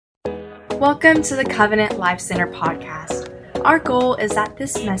Welcome to the Covenant Life Center podcast. Our goal is that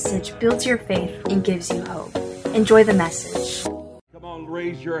this message builds your faith and gives you hope. Enjoy the message. Come on,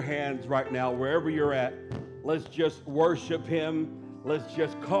 raise your hands right now, wherever you're at. Let's just worship Him. Let's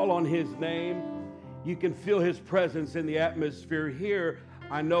just call on His name. You can feel His presence in the atmosphere here.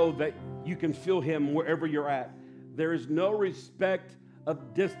 I know that you can feel Him wherever you're at. There is no respect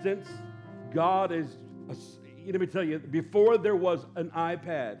of distance. God is, let me tell you, before there was an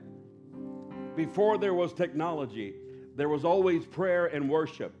iPad, before there was technology, there was always prayer and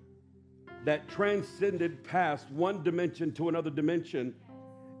worship that transcended past one dimension to another dimension,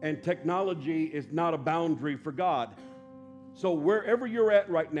 and technology is not a boundary for God. So wherever you're at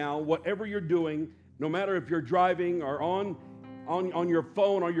right now, whatever you're doing, no matter if you're driving or on your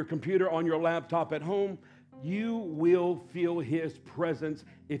phone, on your computer, on your laptop at home, you will feel His presence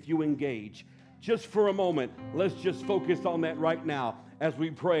if you engage. Just for a moment, let's just focus on that right now as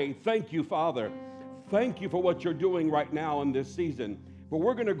we pray. Thank you, Father. Thank you for what you're doing right now in this season. But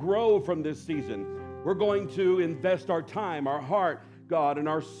we're going to grow from this season. We're going to invest our time, our heart, God, and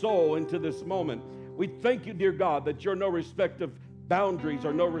our soul into this moment. We thank you, dear God, that you're no respect of boundaries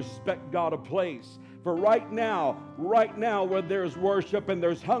or no respect, God, of place. For right now, where there's worship and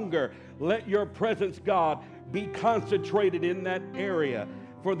there's hunger, let your presence, God, be concentrated in that area.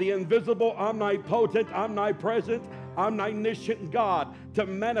 For the invisible, omnipotent, omnipresent, omniscient God to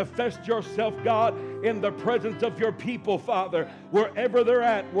manifest yourself, God, in the presence of your people, Father, wherever they're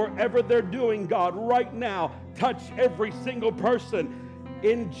at, wherever they're doing, God, right now, touch every single person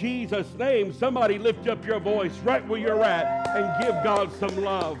in Jesus' name. Somebody lift up your voice right where you're at and give God some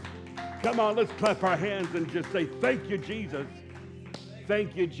love. Come on, let's clap our hands and just say, thank you, Jesus.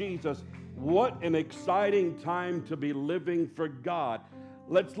 Thank you, Jesus. What an exciting time to be living for God.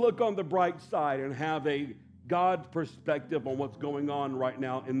 Let's look on the bright side and have a God perspective on what's going on right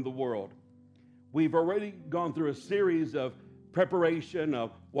now in the world. We've already gone through a series of preparation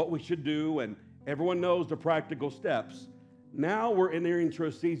of what we should do, and everyone knows the practical steps. Now we're entering into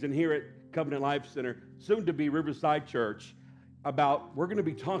a season here at Covenant Life Center, soon to be Riverside Church, we're going to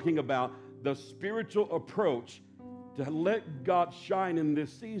be talking about the spiritual approach to let God shine in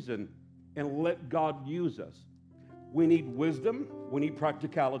this season and let God use us. We need wisdom. We need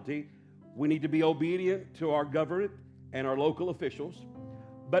practicality. We need to be obedient to our government and our local officials.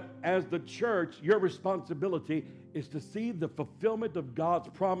 But as the church, your responsibility is to see the fulfillment of God's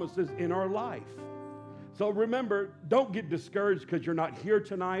promises in our life. So remember, don't get discouraged because you're not here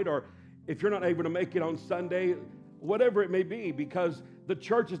tonight, or if you're not able to make it on Sunday, whatever it may be, because the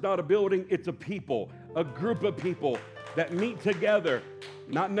church is not a building, it's a people, a group of people that meet together,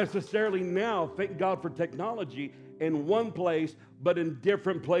 not necessarily now, thank God for technology, in one place, but in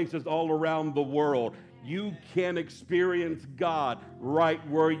different places all around the world. You can experience God right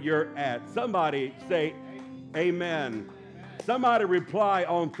where you're at. Somebody say amen. Somebody reply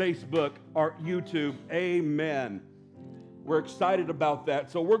on Facebook or YouTube, amen. We're excited about that.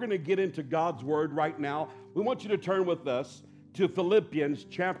 So we're going to get into God's word right now. We want you to turn with us to Philippians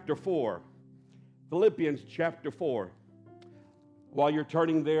chapter 4. Philippians chapter 4. While you're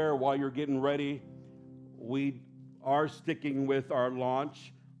turning there, while you're getting ready, we are sticking with our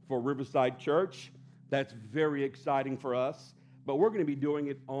launch for Riverside Church. That's very exciting for us. But we're going to be doing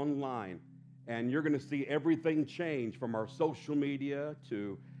it online. And you're going to see everything change from our social media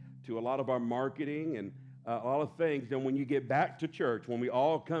to a lot of our marketing and a lot of things. And when you get back to church, when we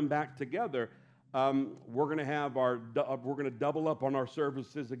all come back together, we're going to double up on our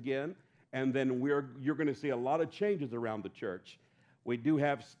services again. And then you're going to see a lot of changes around the church. We do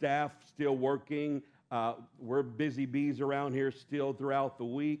have staff still working. We're busy bees around here still throughout the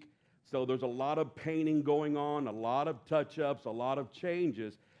week. So there's a lot of painting going on, a lot of touch-ups, a lot of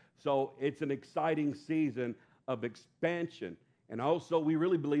changes. So it's an exciting season of expansion. And also, we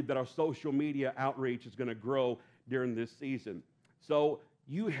really believe that our social media outreach is going to grow during this season. So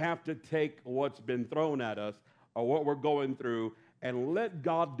you have to take what's been thrown at us or what we're going through and let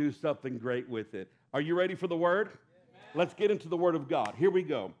God do something great with it. Are you ready for the word? Amen. Let's get into the word of God. Here we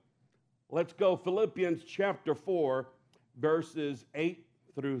go. Let's go. Philippians chapter 4, verses 8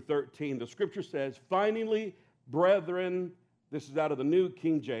 through 13. The scripture says, finally, brethren, this is out of the New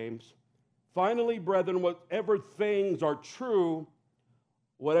King James, finally, brethren, whatever things are true,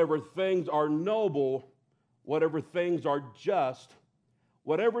 whatever things are noble, whatever things are just,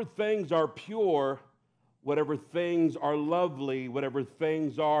 whatever things are pure, whatever things are lovely, whatever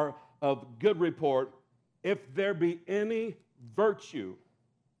things are of good report, if there be any virtue,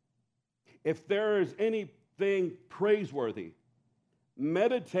 if there is anything praiseworthy,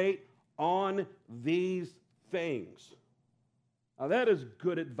 meditate on these things. Now, that is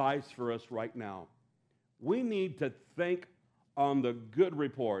good advice for us right now. We need to think on the good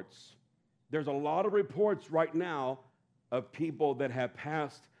reports. There's a lot of reports right now of people that have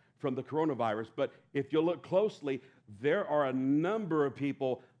passed from the coronavirus, but if you look closely, there are a number of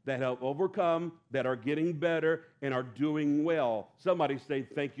people that have overcome, that are getting better, and are doing well. Somebody say,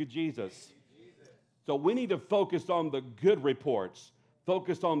 thank you, Jesus. So we need to focus on the good reports,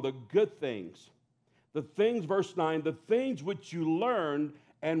 focus on the good things. The things, verse 9, the things which you learned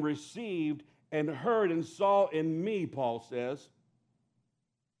and received and heard and saw in me, Paul says,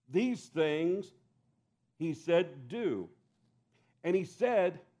 these things, he said, do. And he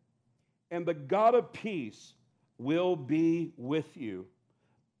said, and the God of peace will be with you.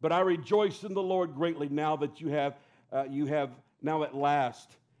 But I rejoice in the Lord greatly now that you have now at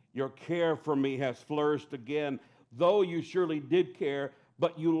last, your care for me has flourished again, though you surely did care,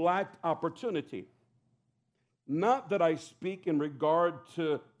 but you lacked opportunity. Not that I speak in regard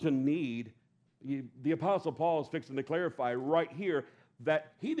to need. The Apostle Paul is fixing to clarify right here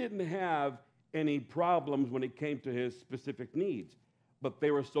that he didn't have any problems when it came to his specific needs, but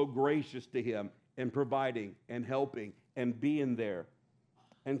they were so gracious to him in providing and helping and being there.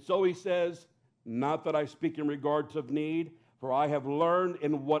 And so he says, not that I speak in regards of need, for I have learned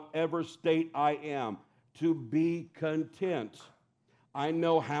in whatever state I am to be content. I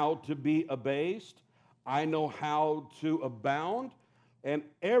know how to be abased. I know how to abound. And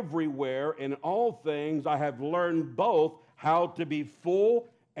everywhere in all things I have learned both how to be full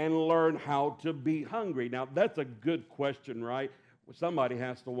and learn how to be hungry. Now, that's a good question, right? Somebody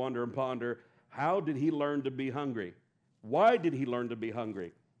has to wonder and ponder, how did he learn to be hungry? Why did he learn to be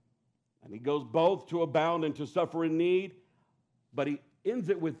hungry? And he goes both to abound and to suffer in need, but he ends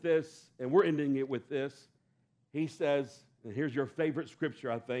it with this, and we're ending it with this. He says, and here's your favorite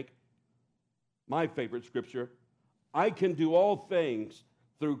scripture, I think, my favorite scripture, I can do all things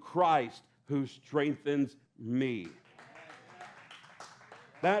through Christ who strengthens me.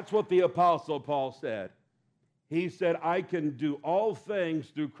 That's what the Apostle Paul said. He said, I can do all things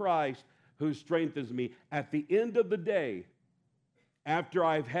through Christ who strengthens me. At the end of the day, after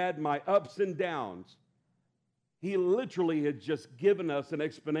I've had my ups and downs, he literally had just given us an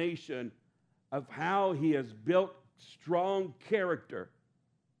explanation of how he has built strong character.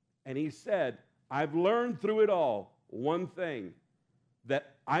 And he said, I've learned through it all one thing,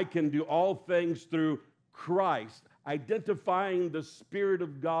 that I can do all things through Christ, identifying the Spirit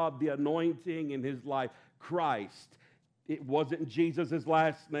of God, the anointing in his life, Christ. It wasn't Jesus'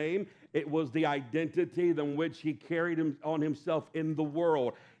 last name. It was the identity in which he carried him on himself in the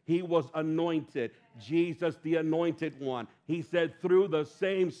world. He was anointed. Jesus, the anointed one. He said through the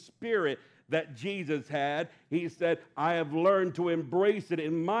same Spirit that Jesus had, he said, I have learned to embrace it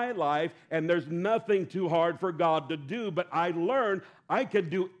in my life, and there's nothing too hard for God to do, but I learned I can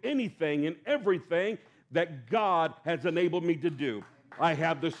do anything and everything that God has enabled me to do. I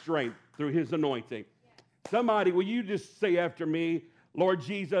have the strength through his anointing. Somebody, will you just say after me, Lord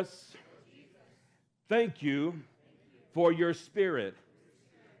Jesus, thank you for your Spirit.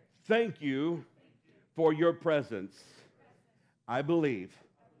 Thank you for your presence. I believe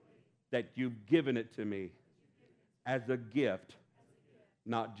that you've given it to me as a gift,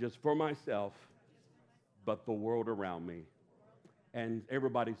 not just for myself, but the world around me. And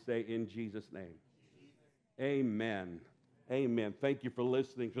everybody say, in Jesus' name. Amen. Amen. Thank you for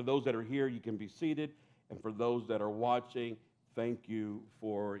listening. For those that are here, you can be seated. And for those that are watching, thank you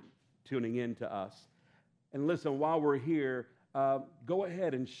for tuning in to us. And listen, while we're here, go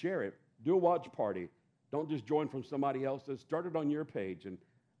ahead and share it. Do a watch party. Don't just join from somebody else's. Start it on your page, and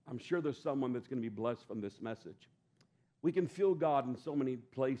I'm sure there's someone that's going to be blessed from this message. We can feel God in so many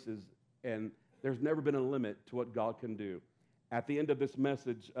places, and there's never been a limit to what God can do. At the end of this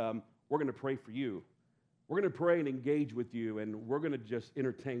message, we're going to pray for you. We're going to pray and engage with you, and we're going to just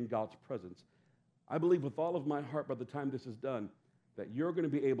entertain God's presence. I believe with all of my heart by the time this is done that you're going to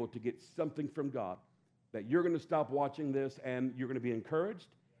be able to get something from God, that you're going to stop watching this and you're going to be encouraged,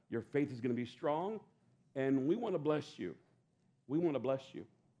 your faith is going to be strong, and we want to bless you. We want to bless you.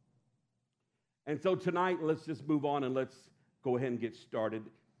 And so tonight, let's just move on and let's go ahead and get started.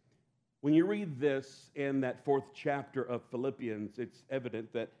 When you read this in that 4th chapter of Philippians, it's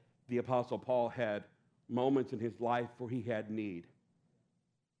evident that the Apostle Paul had moments in his life where he had need.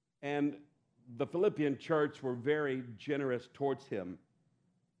 And the Philippian church were very generous towards him.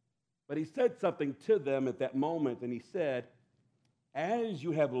 But he said something to them at that moment, and he said, as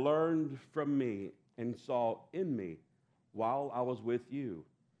you have learned from me and saw in me while I was with you,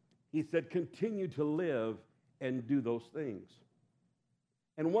 he said, continue to live and do those things.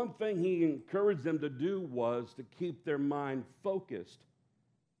 And one thing he encouraged them to do was to keep their mind focused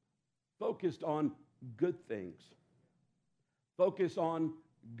on good things, focus on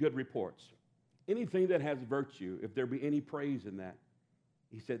good reports, anything that has virtue, if there be any praise in that.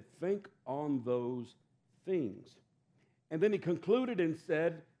 He said, think on those things. And then he concluded and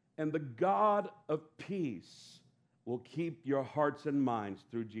said, and the God of peace will keep your hearts and minds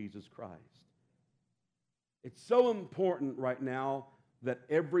through Jesus Christ. It's so important right now that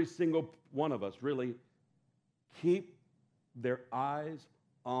every single one of us really keep their eyes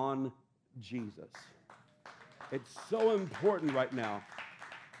on Jesus. It's so important right now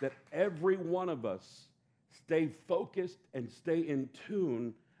that every one of us stay focused and stay in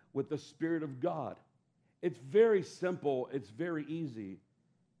tune with the Spirit of God. It's very simple. It's very easy.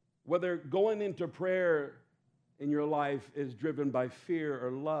 Whether going into prayer in your life is driven by fear or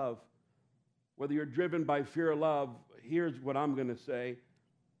love, whether you're driven by fear or love, here's what I'm going to say.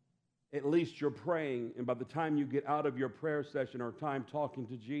 At least you're praying, and by the time you get out of your prayer session or time talking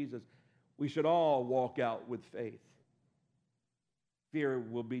to Jesus, we should all walk out with faith. Fear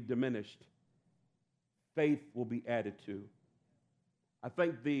will be diminished. Faith will be added to. I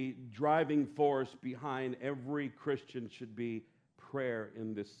think the driving force behind every Christian should be prayer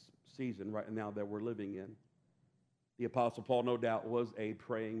in this season right now that we're living in. The Apostle Paul, no doubt, was a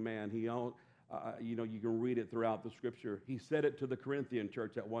praying man. You can read it throughout the Scripture. He said it to the Corinthian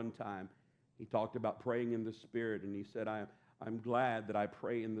church at one time. He talked about praying in the Spirit, and he said, I'm glad that I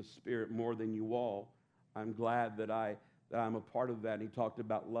pray in the Spirit more than you all. I'm glad that I'm a part of that. And he talked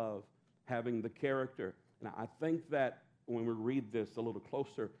about love, having the character. And I think that when we read this a little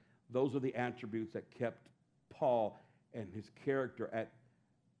closer, those are the attributes that kept Paul and his character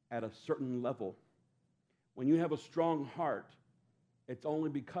at a certain level. When you have a strong heart, it's only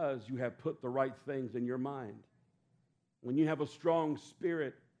because you have put the right things in your mind. When you have a strong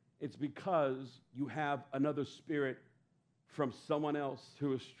spirit, it's because you have another spirit from someone else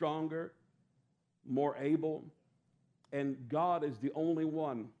who is stronger, more able, and God is the only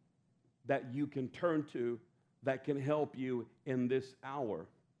one that you can turn to that can help you in this hour.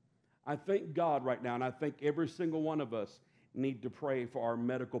 I thank God right now, and I think every single one of us need to pray for our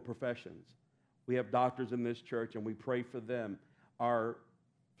medical professions. We have doctors in this church, and we pray for them. Our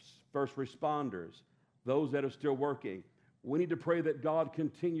first responders, those that are still working, we need to pray that God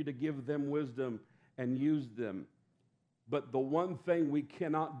continue to give them wisdom and use them. But the one thing we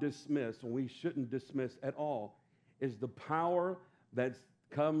cannot dismiss, and we shouldn't dismiss at all, is the power that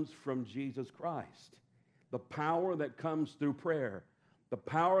comes from Jesus Christ. The power that comes through prayer. The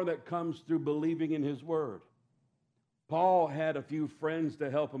power that comes through believing in His Word. Paul had a few friends to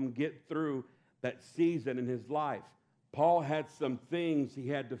help him get through that season in his life. Paul had some things he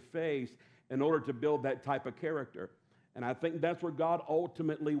had to face in order to build that type of character. And I think that's where God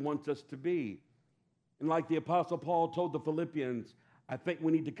ultimately wants us to be. And like the Apostle Paul told the Philippians, I think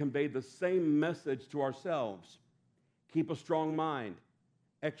we need to convey the same message to ourselves. Keep a strong mind.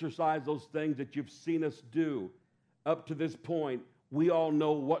 Exercise those things that you've seen us do. Up to this point, we all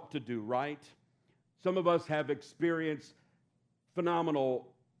know what to do, right? Some of us have experienced phenomenal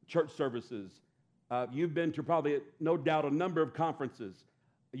church services. You've been to probably, no doubt, a number of conferences.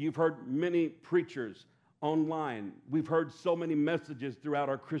 You've heard many preachers online. We've heard so many messages throughout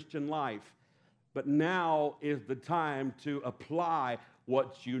our Christian life. But now is the time to apply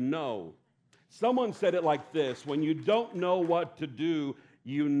what you know. Someone said it like this: when you don't know what to do,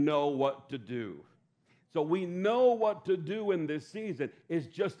 you know what to do. So we know what to do in this season. It's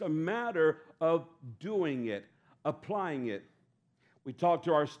just a matter of doing it, applying it. We talked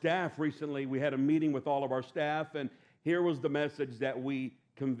to our staff recently. We had a meeting with all of our staff, and here was the message that we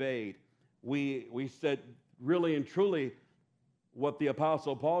conveyed. We said really and truly what the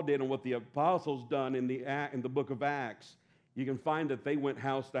Apostle Paul did and what the apostles done in the book of Acts. You can find that they went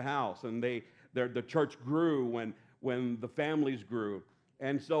house to house, and the church grew when the families grew.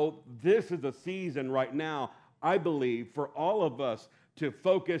 And so this is a season right now, I believe, for all of us to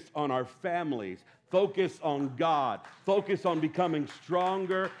focus on our families, focus on God, focus on becoming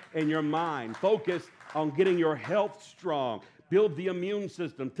stronger in your mind, focus on getting your health strong, build the immune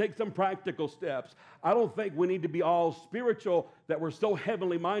system, take some practical steps. I don't think we need to be all spiritual, that we're so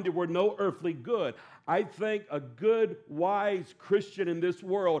heavenly minded we're no earthly good. I think a good, wise Christian in this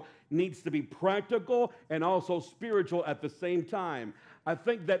world needs to be practical and also spiritual at the same time. I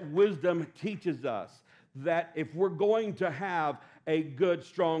think that wisdom teaches us that if we're going to have a good,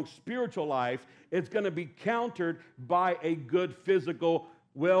 strong spiritual life, it's going to be countered by a good physical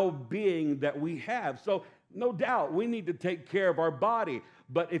well-being that we have. So no doubt we need to take care of our body.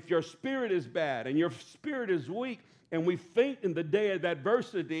 But if your spirit is bad and your spirit is weak, and we faint in the day of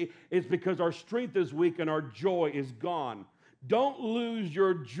adversity, it's because our strength is weak and our joy is gone. Don't lose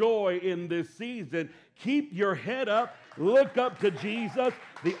your joy in this season. Keep your head up. Look up to Jesus,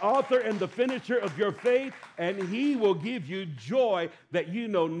 the author and the finisher of your faith, and he will give you joy that you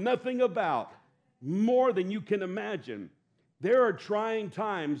know nothing about, more than you can imagine. There are trying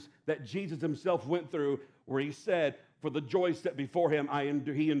times that Jesus himself went through where he said, for the joy set before him,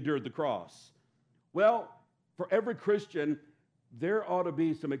 he endured the cross. Well, for every Christian, there ought to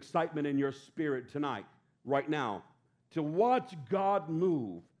be some excitement in your spirit tonight, right now, to watch God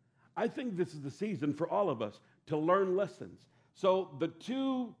move. I think this is the season for all of us to learn lessons. So the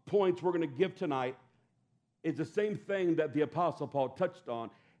 2 points we're going to give tonight is the same thing that the Apostle Paul touched on.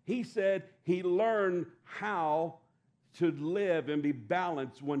 He said he learned how to live and be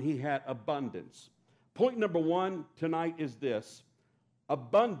balanced when he had abundance. Point number 1 tonight is this: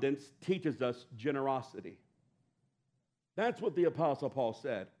 abundance teaches us generosity. That's what the Apostle Paul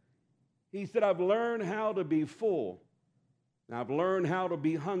said. He said, I've learned how to be full. Now, I've learned how to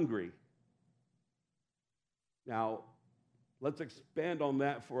be hungry. Now, let's expand on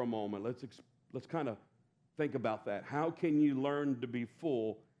that for a moment. Let's kind of think about that. How can you learn to be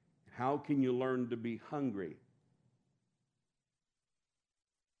full? How can you learn to be hungry?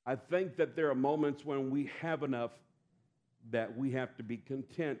 I think that there are moments when we have enough that we have to be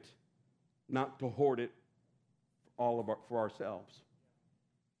content not to hoard it for ourselves.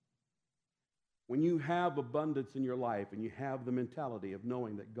 When you have abundance in your life and you have the mentality of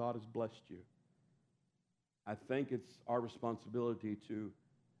knowing that God has blessed you, I think it's our responsibility to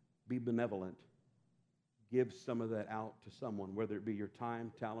be benevolent. Give some of that out to someone, whether it be your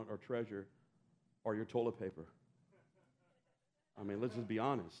time, talent, or treasure, or your toilet paper. I mean, let's just be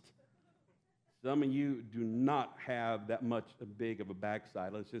honest. Some of you do not have that much big of a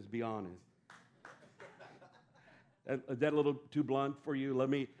backside. Let's just be honest. Is that a little too blunt for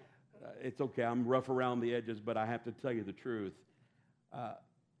you? It's okay. I'm rough around the edges, but I have to tell you the truth.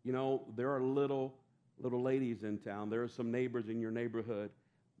 There are little ladies in town. There are some neighbors in your neighborhood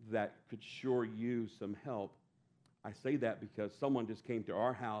that could sure use some help. I say that because someone just came to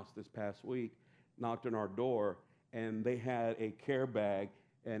our house this past week, knocked on our door, and they had a care bag,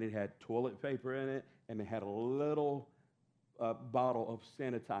 and it had toilet paper in it, and it had a little bottle of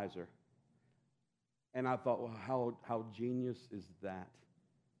sanitizer. And I thought, well, how genius is that?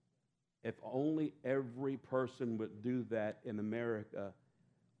 If only every person would do that in America,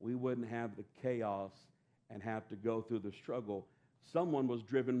 we wouldn't have the chaos and have to go through the struggle. Someone was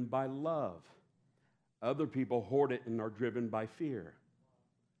driven by love. Other people hoard it and are driven by fear.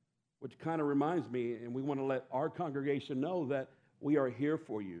 Which kind of reminds me, and we want to let our congregation know that we are here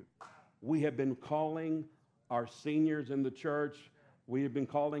for you. We have been calling our seniors in the church. We have been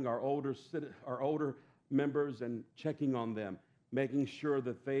calling our older members and checking on them, making sure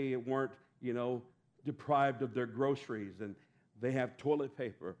that they weren't, deprived of their groceries and they have toilet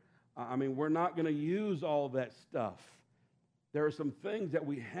paper. I mean, we're not going to use all that stuff. There are some things that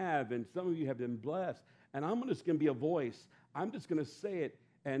we have, and some of you have been blessed. And I'm just going to be a voice. I'm just going to say it,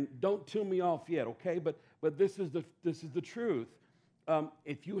 and don't tune me off yet, okay? But this is the truth.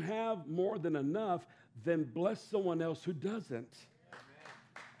 If you have more than enough, then bless someone else who doesn't.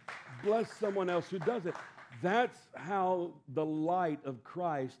 Bless someone else who doesn't. That's how the light of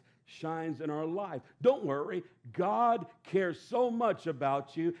Christ shines in our life. Don't worry. God cares so much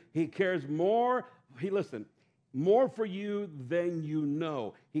about you. He cares more. More for you than you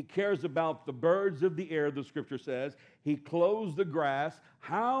know. He cares about the birds of the air, the scripture says. He clothes the grass.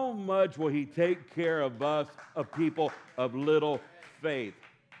 How much will he take care of us, of people of little faith?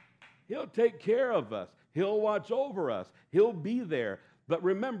 He'll take care of us. He'll watch over us. He'll be there. But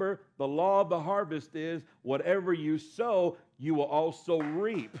remember, the law of the harvest is whatever you sow, you will also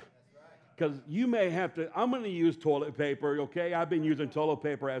reap. Because you may have to, I'm going to use toilet paper, okay? I've been using toilet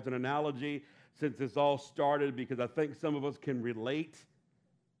paper as an analogy since this all started because I think some of us can relate.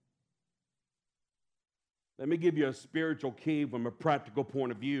 Let me give you a spiritual key from a practical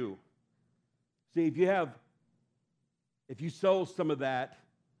point of view. See, if you sow some of that,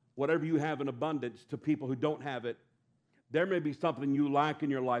 whatever you have in abundance to people who don't have it, there may be something you lack in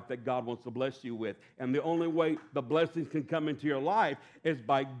your life that God wants to bless you with. And the only way the blessings can come into your life is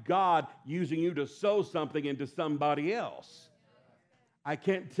by God using you to sow something into somebody else. I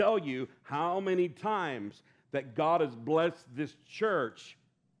can't tell you how many times that God has blessed this church.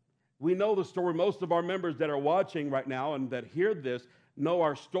 We know the story. Most of our members that are watching right now and that hear this know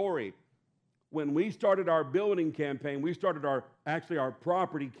our story. When we started our building campaign, we started our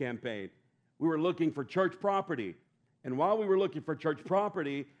property campaign. We were looking for church property. And while we were looking for church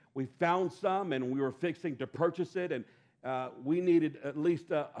property, we found some, and we were fixing to purchase it, and we needed at least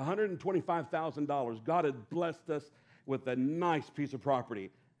 $125,000. God had blessed us with a nice piece of property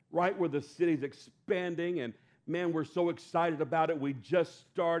right where the city's expanding, and man, we're so excited about it. We just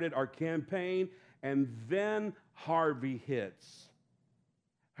started our campaign, and then Harvey hits.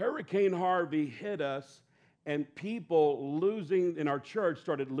 Hurricane Harvey hit us, and people in our church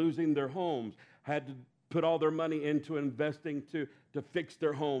started losing their homes, had to put all their money into investing to fix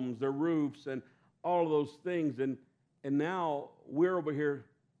their homes, their roofs, and all of those things. And now we're over here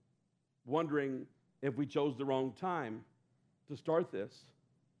wondering if we chose the wrong time to start this.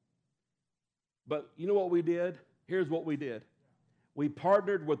 But you know what we did? Here's what we did. We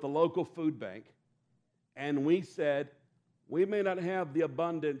partnered with the local food bank, and we said, we may not have the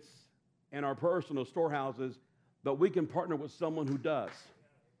abundance in our personal storehouses, but we can partner with someone who does.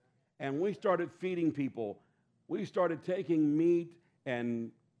 And we started feeding people. We started taking meat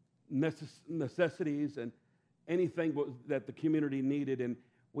and necessities and anything that the community needed, and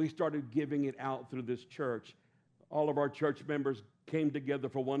we started giving it out through this church. All of our church members came together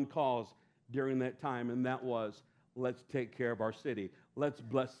for one cause during that time, and that was, let's take care of our city. Let's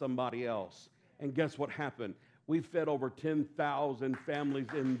bless somebody else. And guess what happened? We fed over 10,000 families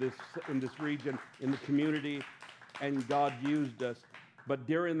in this region, in the community, and God used us. But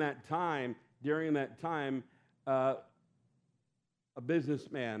during that time, a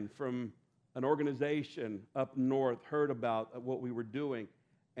businessman from an organization up north heard about what we were doing,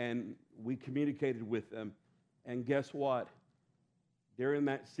 and we communicated with them. And guess what? During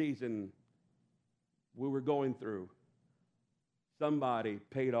that season we were going through, somebody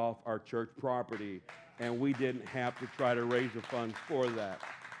paid off our church property, and we didn't have to try to raise the funds for that.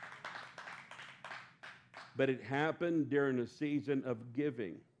 But it happened during a season of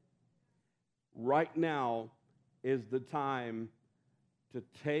giving. Right now is the time to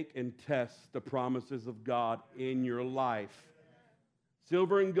take and test the promises of God in your life.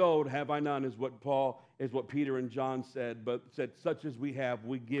 Silver and gold have I none, is what Peter and John said, but said, such as we have,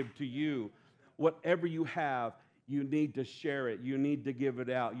 we give to you. Whatever you have, you need to share it. You need to give it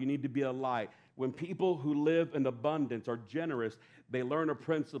out. You need to be a light. When people who live in abundance are generous, they learn a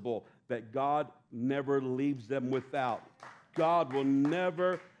principle that God never leaves them without. God will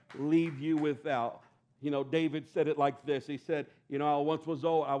never leave you without. You know, David said it like this. He said, you know, I once was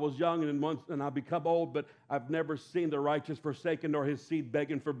old, I was young, and I've become old, but I've never seen the righteous forsaken nor his seed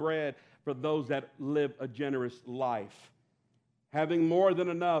begging for bread, for those that live a generous life. Having more than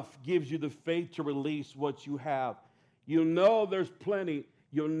enough gives you the faith to release what you have. You know there's plenty.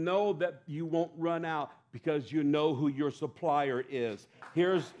 You'll know that you won't run out because you know who your supplier is.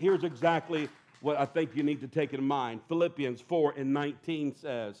 Here's exactly what I think you need to take in mind. Philippians 4:19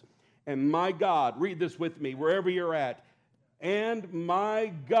 says, and my God, read this with me, wherever you're at, and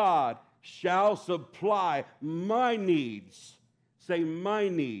my God shall supply my needs. Say, my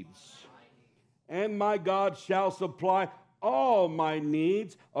needs. And my God shall supply all my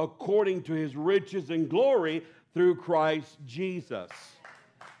needs according to his riches and glory through Christ Jesus.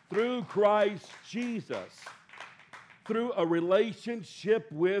 Through Christ Jesus. Through a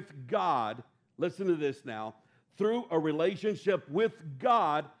relationship with God. Listen to this now. Through a relationship with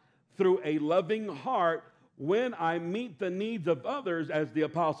God, through a loving heart, when I meet the needs of others, as the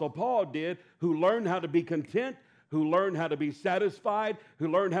Apostle Paul did, who learned how to be content, who learned how to be satisfied, who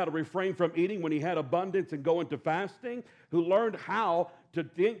learned how to refrain from eating when he had abundance and go into fasting, who learned how to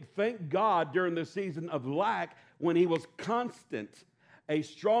thank God during the season of lack when he was constant. A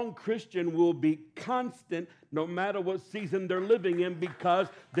strong Christian will be constant no matter what season they're living in because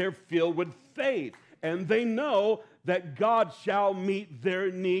they're filled with faith. And they know that God shall meet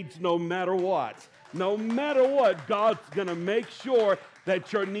their needs no matter what. No matter what, God's going to make sure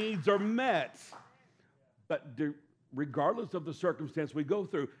that your needs are met. But regardless of the circumstance we go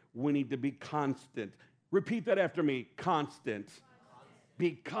through, we need to be constant. Repeat that after me. Constant.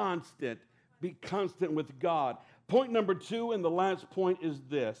 Be constant. Be constant with God. Point number 2, and the last point, is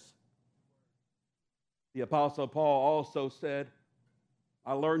this. The Apostle Paul also said,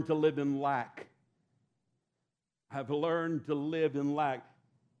 I learned to live in lack. I've learned to live in lack.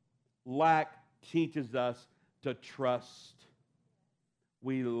 Lack teaches us to trust.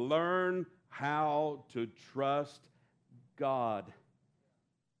 We learn how to trust God.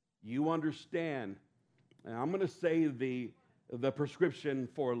 You understand. And I'm going to say the prescription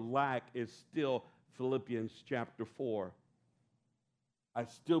for lack is still Philippians chapter 4. I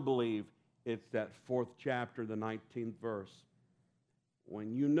still believe it's that 4th chapter, the 19th verse.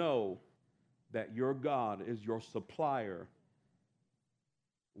 When you know that your God is your supplier,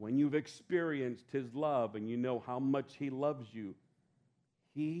 when you've experienced his love and you know how much he loves you,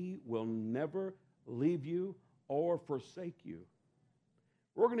 He will never leave you or forsake you.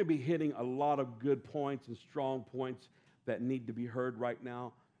 We're going to be hitting a lot of good points and strong points that need to be heard right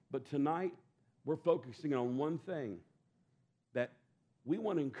now. But tonight, we're focusing on one thing, that we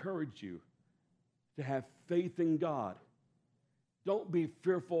want to encourage you to have faith in God. Don't be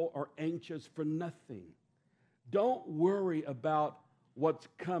fearful or anxious for nothing. Don't worry about what's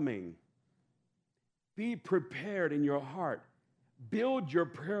coming. Be prepared in your heart. Build your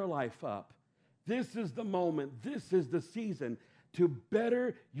prayer life up. This is the moment, this is the season to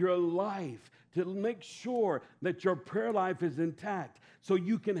better your life, to make sure that your prayer life is intact so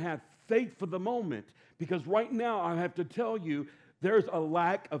you can have faith for the moment. Because right now, I have to tell you, there's a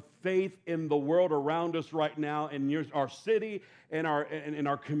lack of faith in the world around us right now, in our city, in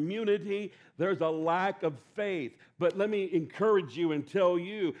our community. There's a lack of faith. But let me encourage you and tell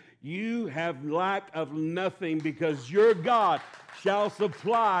you, you have lack of nothing, because your God shall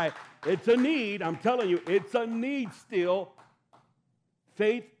supply. It's a need. I'm telling you, it's a need still.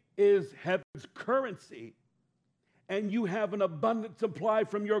 Faith is heaven's currency, and you have an abundant supply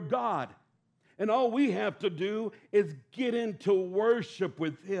from your God. And all we have to do is get into worship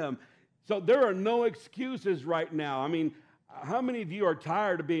with Him. So there are no excuses right now. I mean, how many of you are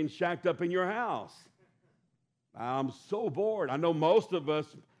tired of being shacked up in your house? I'm so bored. I know most of us,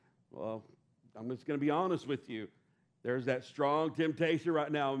 well, I'm just going to be honest with you. There's that strong temptation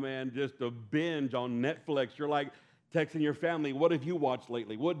right now, man, just to binge on Netflix. You're like texting your family, what have you watched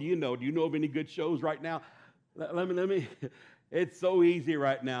lately? What do you know? Do you know of any good shows right now? Let me. It's so easy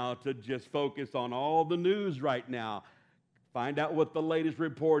right now to just focus on all the news right now. Find out what the latest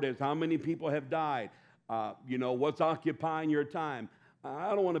report is, how many people have died, what's occupying your time. I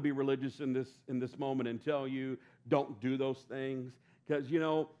don't want to be religious in this moment and tell you don't do those things, because,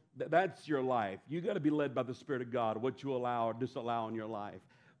 that's your life. You got to be led by the Spirit of God, what you allow or disallow in your life.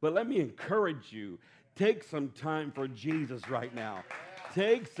 But let me encourage you, take some time for Jesus right now.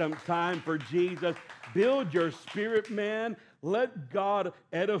 Take some time for Jesus. Build your spirit, man. Let God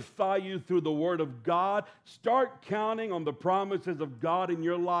edify you through the Word of God. Start counting on the promises of God in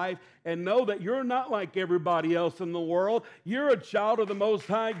your life, and know that you're not like everybody else in the world. You're a child of the Most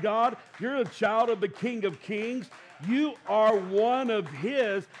High God. You're a child of the King of Kings. You are one of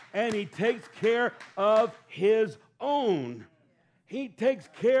His, and He takes care of His own. He takes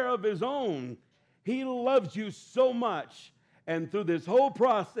care of His own. He loves you so much. And through this whole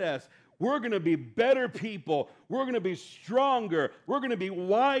process, we're going to be better people. We're going to be stronger. We're going to be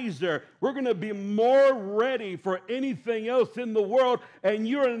wiser. We're going to be more ready for anything else in the world. And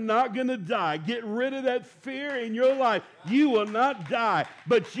you're not going to die. Get rid of that fear in your life. You will not die,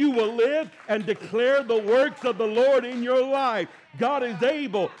 but you will live and declare the works of the Lord in your life. God is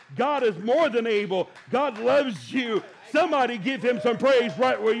able. God is more than able. God loves you. Somebody give Him some praise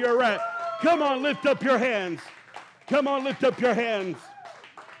right where you're at. Come on, lift up your hands. Come on, lift up your hands.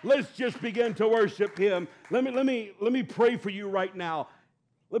 Let's just begin to worship Him. Let me pray for you right now.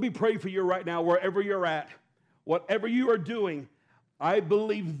 Let me pray for you right now, wherever you're at, whatever you are doing. I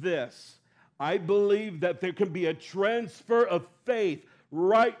believe this. I believe that there can be a transfer of faith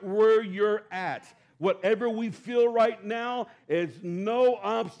right where you're at. Whatever we feel right now is no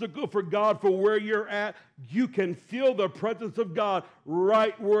obstacle for God for where you're at. You can feel the presence of God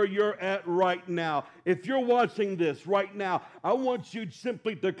right where you're at right now. If you're watching this right now, I want you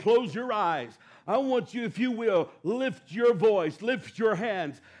simply to close your eyes. I want you, if you will, lift your voice, lift your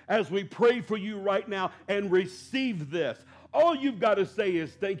hands as we pray for you right now and receive this. All you've got to say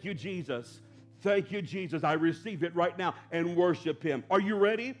is, thank you, Jesus. Thank you, Jesus. I receive it right now, and worship Him. Are you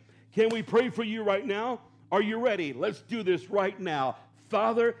ready? Can we pray for you right now? Are you ready? Let's do this right now.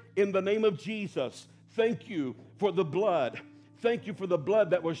 Father, in the name of Jesus, thank you for the blood. Thank you for the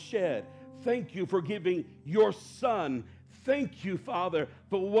blood that was shed. Thank you for giving your Son. Thank you, Father,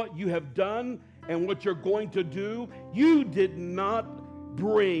 for what you have done and what you're going to do. You did not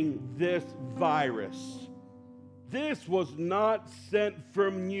bring this virus. This was not sent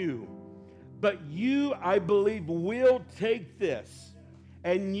from you. But you, I believe, will take this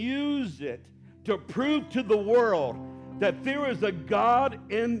and use it to prove to the world that there is a God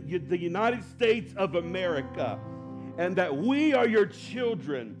in the United States of America, and that we are your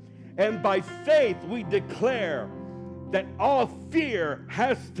children. And by faith, we declare that all fear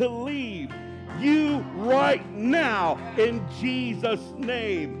has to leave you right now in Jesus'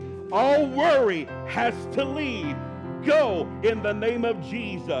 name. All worry has to leave. Go in the name of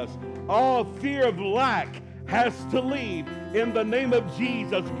Jesus. All fear of lack has to leave in the name of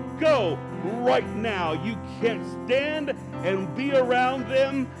Jesus. Go right now. You can't stand and be around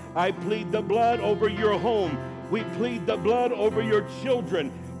them. I plead the blood over your home, We plead the blood over your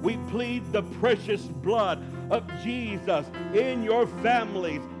children. We plead the precious blood of Jesus in your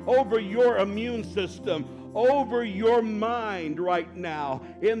families, over your immune system, over your mind right now,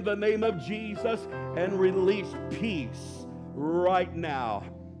 in the name of Jesus, and release peace right now.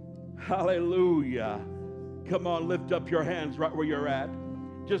 Hallelujah. Come on, lift up your hands right where you're at.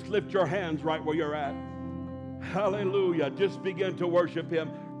 Just lift your hands right where you're at. Hallelujah. Just begin to worship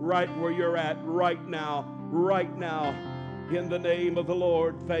him right where you're at, right now, right now. In the name of the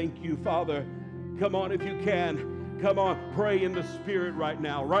Lord, thank you, Father. Come on, if you can. Come on, pray in the Spirit right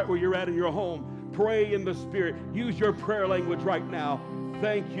now, right where you're at in your home. Pray in the Spirit. Use your prayer language right now.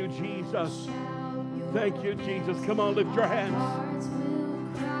 Thank you, Jesus. Thank you, Jesus. Come on, lift your hands.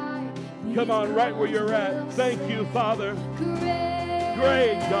 Come on, right where you're at. Thank you, Father.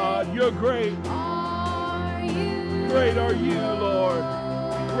 Great God, you're great. Great are you, Lord.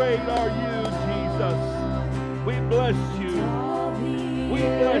 Great are you, Jesus. We bless you. We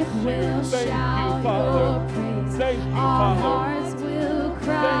bless you. Thank you, Father. Thank you, Father.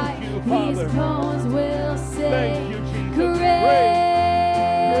 Thank you, Father. Thank you, Jesus. Great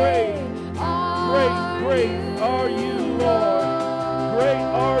are you, Lord. Great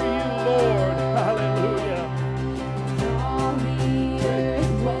are you, Lord. Hallelujah. All the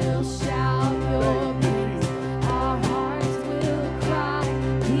earth will shout your praise. Our hearts will cry.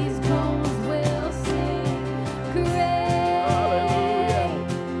 These bones will sing. Great are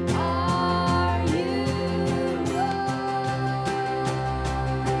you, Lord.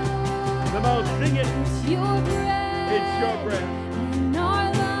 Come on, sing it. It's your breath. It's your breath. In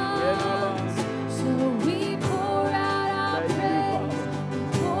our lungs. So we pour out our praise.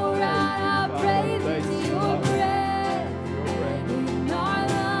 Pour out our praise. It's your breath. In our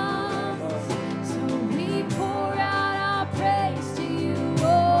lungs. So we pour out our praise to you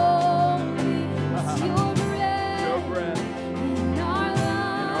only. It's your breath. In our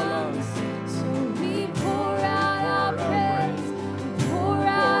lungs. So we pour out our praise. Pour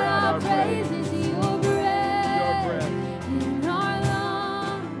out our praise. It's your breath. In our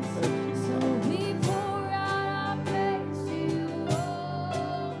lungs. So we pour out our praise to you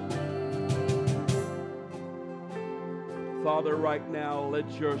only. Father, right now, let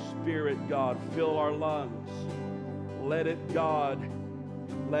your Spirit, God, fill our lungs. Let it, God,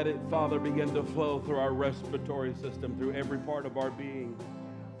 let it, Father, begin to flow through our respiratory system, through every part of our being.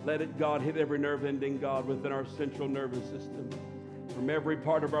 Let it, God, hit every nerve ending, God, within our central nervous system. From every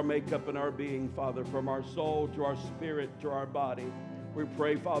part of our makeup and our being, Father, from our soul to our spirit to our body. We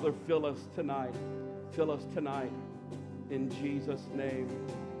pray, Father, fill us tonight. Fill us tonight. In Jesus' name.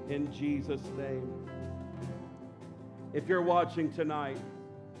 In Jesus' name. If you're watching tonight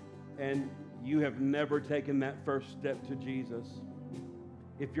and you have never taken that first step to Jesus,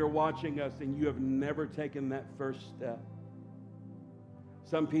 if you're watching us and you have never taken that first step,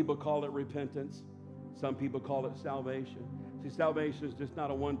 some people call it repentance. Some people call it salvation. See, salvation is just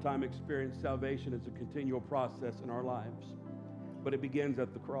not a one-time experience. Salvation is a continual process in our lives. But it begins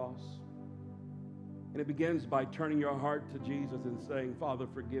at the cross. And it begins by turning your heart to Jesus and saying, Father,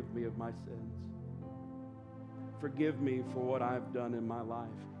 forgive me of my sins. Forgive me for what I've done in my life.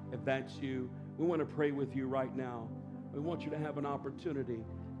 If that's you, we want to pray with you right now. We want you to have an opportunity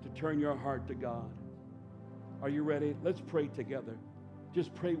to turn your heart to God. Are you ready? Let's pray together.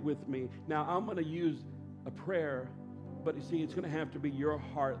 Just pray with me. Now, I'm going to use a prayer, but you see, it's going to have to be your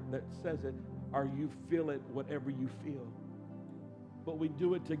heart that says it, or you feel it, whatever you feel. But we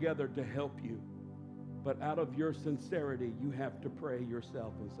do it together to help you. But out of your sincerity, you have to pray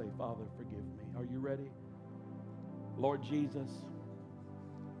yourself and say, Father, forgive me. Are you ready? Lord Jesus,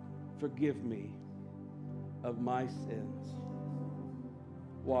 forgive me of my sins.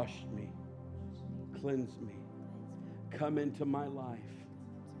 Wash me. Cleanse me. Come into my life.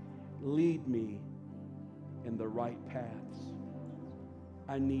 Lead me in the right paths.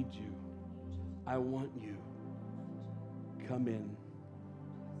 I need you. I want you. Come in.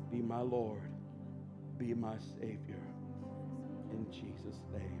 Be my Lord. Be my Savior. In Jesus'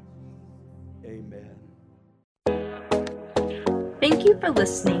 name, amen. Thank you for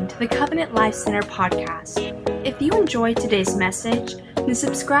listening to the Covenant Life Center podcast. If you enjoyed today's message, then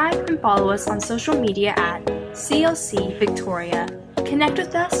subscribe and follow us on social media at CLC Victoria. Connect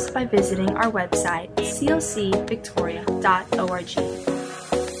with us by visiting our website, clcvictoria.org.